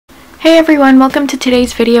Hey everyone, welcome to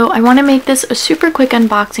today's video. I want to make this a super quick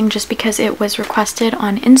unboxing just because it was requested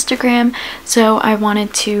on Instagram, so I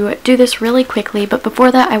wanted to do this really quickly. But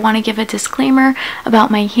before that, I want to give a disclaimer about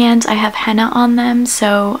my hands. I have henna on them,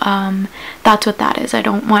 so that's what that is. I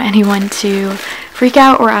don't want anyone to freak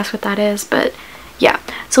out or ask what that is, but yeah.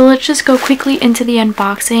 So let's just go quickly into the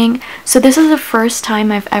unboxing. So this is the first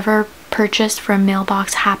time I've ever purchased from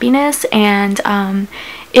Mailbox Happiness, and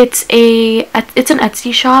it's an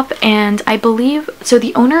Etsy shop, and I believe so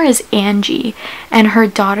the owner is Angie and her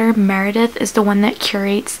daughter Meredith is the one that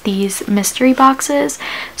curates these mystery boxes.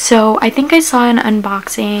 So I think I saw an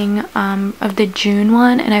unboxing of the June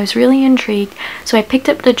one and I was really intrigued, so I picked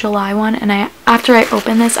up the July one, and after I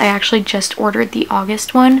opened this I actually just ordered the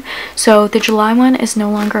August one. So the July one is no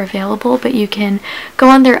longer available, but you can go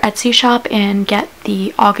on their Etsy shop and get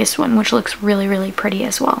the August one, which looks really pretty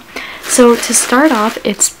as well. So to start off,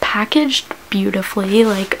 it's packaged beautifully,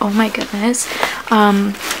 like oh my goodness.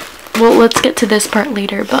 Well, let's get to this part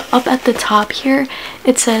later, but up at the top here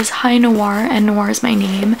it says hi Noir, and Noir is my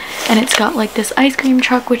name, and it's got like this ice cream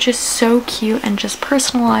truck, which is so cute and just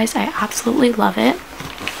personalized. I absolutely love it.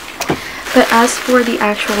 But as for the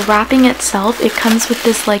actual wrapping itself, it comes with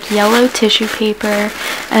this like yellow tissue paper,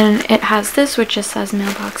 and it has this which just says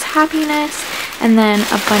Mailbox Happiness, and then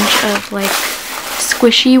a bunch of like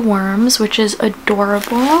squishy worms, which is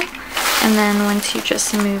adorable. And then once you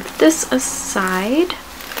just move this aside,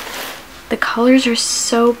 the colors are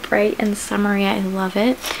so bright and summery. I love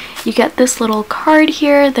it. You get this little card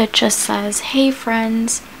here that just says, hey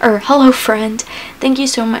friends, or hello friend, thank you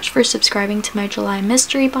so much for subscribing to my July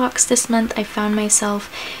mystery box. This month I found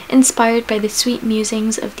myself inspired by the sweet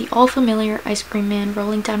musings of the all-familiar ice cream man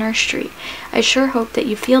rolling down our street. I sure hope that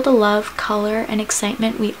you feel the love, color, and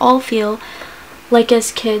excitement we all feel like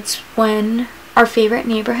as kids when our favorite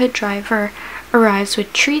neighborhood driver arrives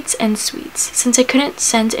with treats and sweets. Since I couldn't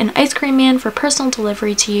send an ice cream man for personal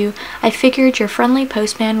delivery to you, I figured your friendly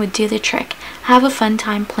postman would do the trick. Have a fun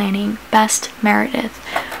time planning. Best, Meredith.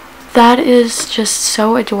 That is just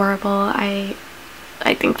so adorable. I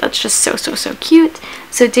think that's just so cute.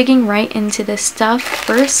 So digging right into this stuff,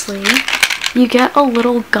 firstly, you get a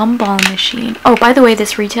little gumball machine. Oh, by the way,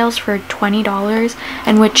 this retails for $20,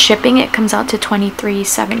 and with shipping it comes out to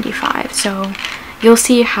 $23.75. So you'll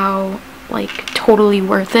see how like totally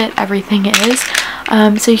worth it everything is.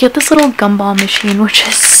 So you get this little gumball machine, which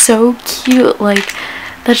is so cute. Like,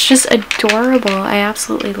 that's just adorable. I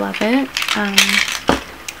absolutely love it.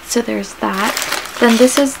 So there's that. Then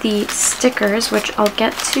this is the stickers, which I'll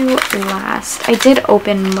get to last. I did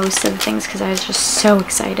open most of the things because I was just so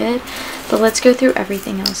excited, but let's go through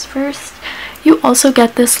everything else first. You also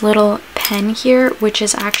get this little pen here, which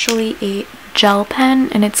is actually a gel pen,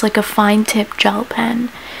 and it's like a fine tip gel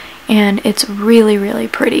pen, and it's really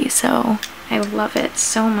pretty. So I love it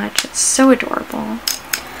so much. It's so adorable.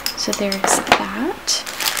 So there's that.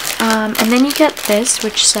 And then you get this,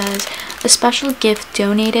 which says a special gift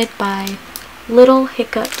donated by Little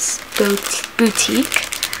Hiccups Boutique.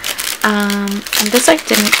 And this I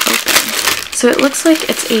didn't open. So it looks like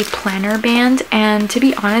it's a planner band, and to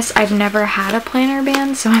be honest, I've never had a planner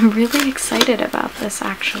band, so I'm really excited about this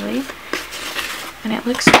actually. And it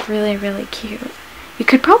looks really cute. You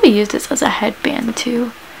could probably use this as a headband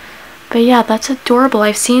too. But yeah, that's adorable.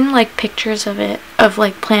 I've seen like pictures of it, of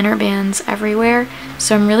like planner bands everywhere,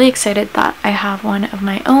 so I'm really excited that I have one of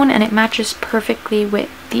my own, and it matches perfectly with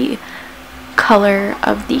the color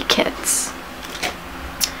of the kits.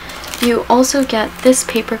 You also get this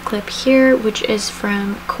paper clip here, which is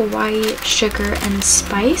from Kawaii Sugar and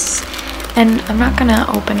Spice, and I'm not gonna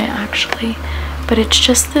open it actually, but it's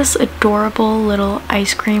just this adorable little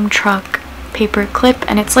ice cream truck paper clip,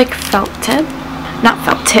 and it's like felt,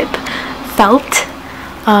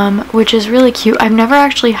 which is really cute. I've never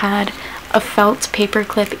actually had a felt paper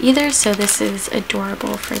clip either, so this is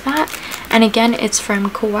adorable for that. And again, it's from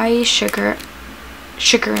Kawaii Sugar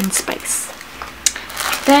and Spice.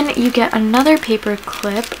 Then you get another paper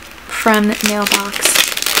clip from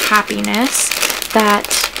Mailbox Happiness that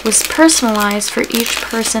was personalized for each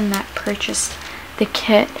person that purchased the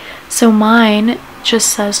kit. So mine just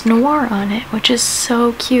says Noir on it, which is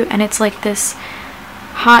so cute, and it's like this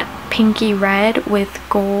hot pinky red with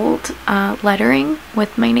gold lettering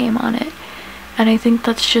with my name on it, and I think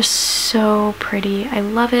that's just so pretty. I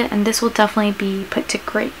love it, and this will definitely be put to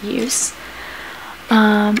great use.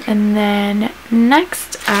 And then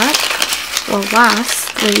next up, well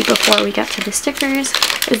lastly before we get to the stickers,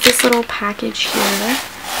 is this little package here,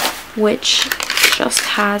 which just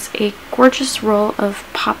has a gorgeous roll of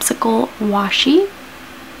popsicle washi.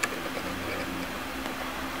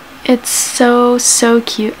 It's so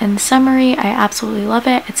cute and summery. I absolutely love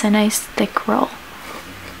it. It's a nice thick roll.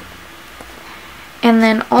 And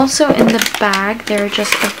then also in the bag there are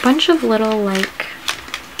just a bunch of little like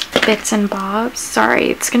bits and bobs.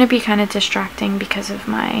 Sorry, it's gonna be kind of distracting because of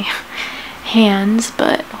my hands,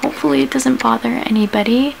 but hopefully it doesn't bother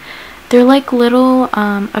anybody. They're like little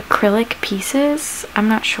acrylic pieces, I'm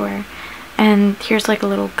not sure. And here's like a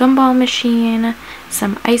little gumball machine,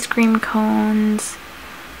 some ice cream cones.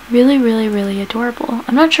 Really adorable.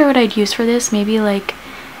 I'm not sure what I'd use for this. Maybe like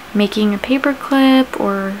making a paper clip,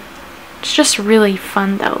 or it's just really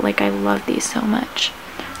fun though. Like I love these so much.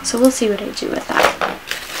 So we'll see what I do with that.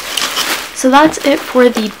 So that's it for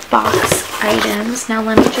the box items. Now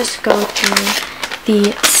let me just go through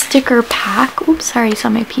the sticker pack. Oops, sorry, you saw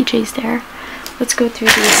my PJs there. Let's go through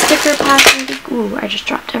the sticker pack. Ooh, I just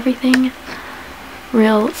dropped everything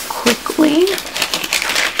real quickly.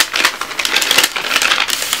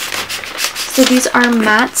 So these are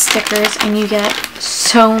matte stickers and you get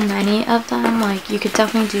so many of them. Like you could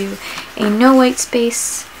definitely do a no white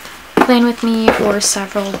space plan with me or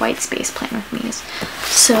several white space plan with me's.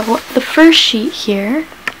 So the first sheet here,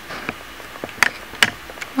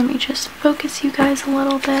 let me just focus you guys a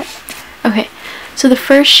little bit. Okay, so the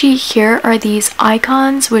first sheet here are these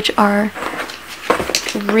icons, which are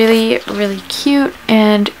really cute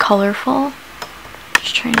and colorful.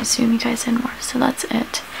 Just trying to zoom you guys in more. So that's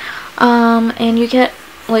it. And you get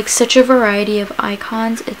like such a variety of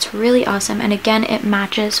icons. It's really awesome, and again it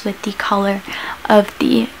matches with the color of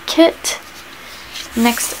the kit.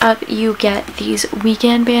 Next up you get these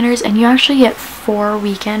weekend banners, and you actually get 4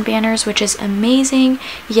 weekend banners, which is amazing.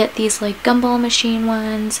 You get these like gumball machine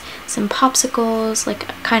ones, some popsicles, like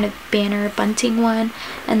a kind of banner bunting one,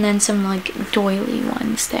 and then some like doily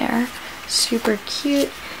ones there. Super cute.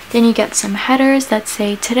 Then you get some headers that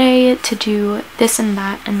say today to do this and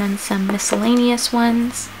that, and then some miscellaneous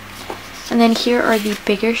ones. And then here are the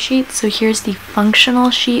bigger sheets. So here's the functional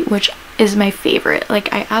sheet, which is my favorite.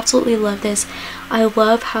 Like I absolutely love this. I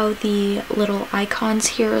love how the little icons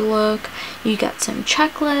here look. You get some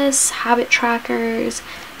checklists, habit trackers,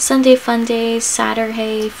 Sunday fun days,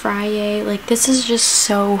 Saturday, Friday. Like this is just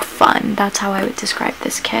so fun. That's how I would describe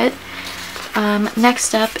this kit.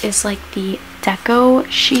 Next up is like the deco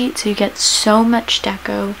sheet. So you get so much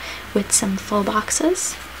deco with some full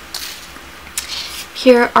boxes.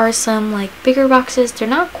 Here are some like bigger boxes. They're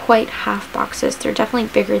not quite half boxes. They're definitely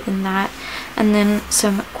bigger than that. And then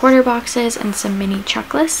some quarter boxes and some mini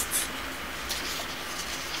checklists.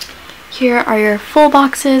 Here are your full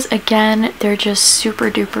boxes. Again, they're just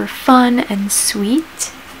super duper fun and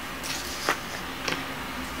sweet.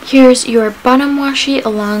 Here's your bottom washi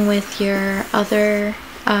along with your other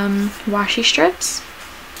washi strips.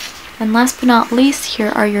 And last but not least, here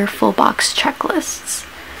are your full box checklists.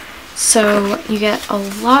 So you get a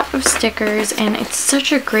lot of stickers, and it's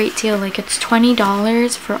such a great deal. Like it's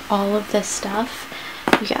 $20 for all of this stuff.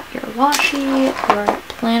 You got your washi, your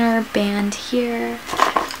planner band here,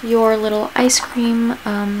 your little ice cream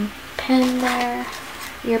pen there,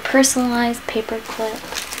 your personalized paper clip,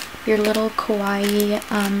 your little kawaii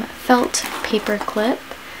felt paper clip,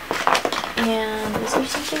 and is there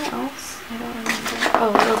something else? I don't remember.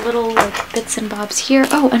 Oh, the little like bits and bobs here.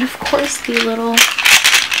 Oh, and of course the little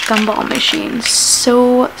gumball machine.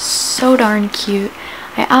 So darn cute.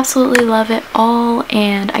 I absolutely love it all,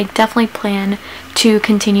 and I definitely plan to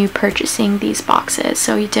continue purchasing these boxes.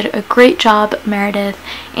 So you did a great job, Meredith,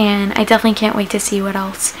 and I definitely can't wait to see what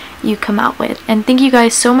else you come out with. And thank you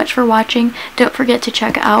guys so much for watching. Don't forget to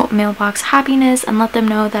check out Mailbox Happiness and let them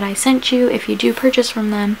know that I sent you if you do purchase from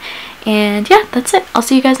them. And yeah, that's it. I'll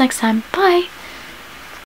see you guys next time. Bye!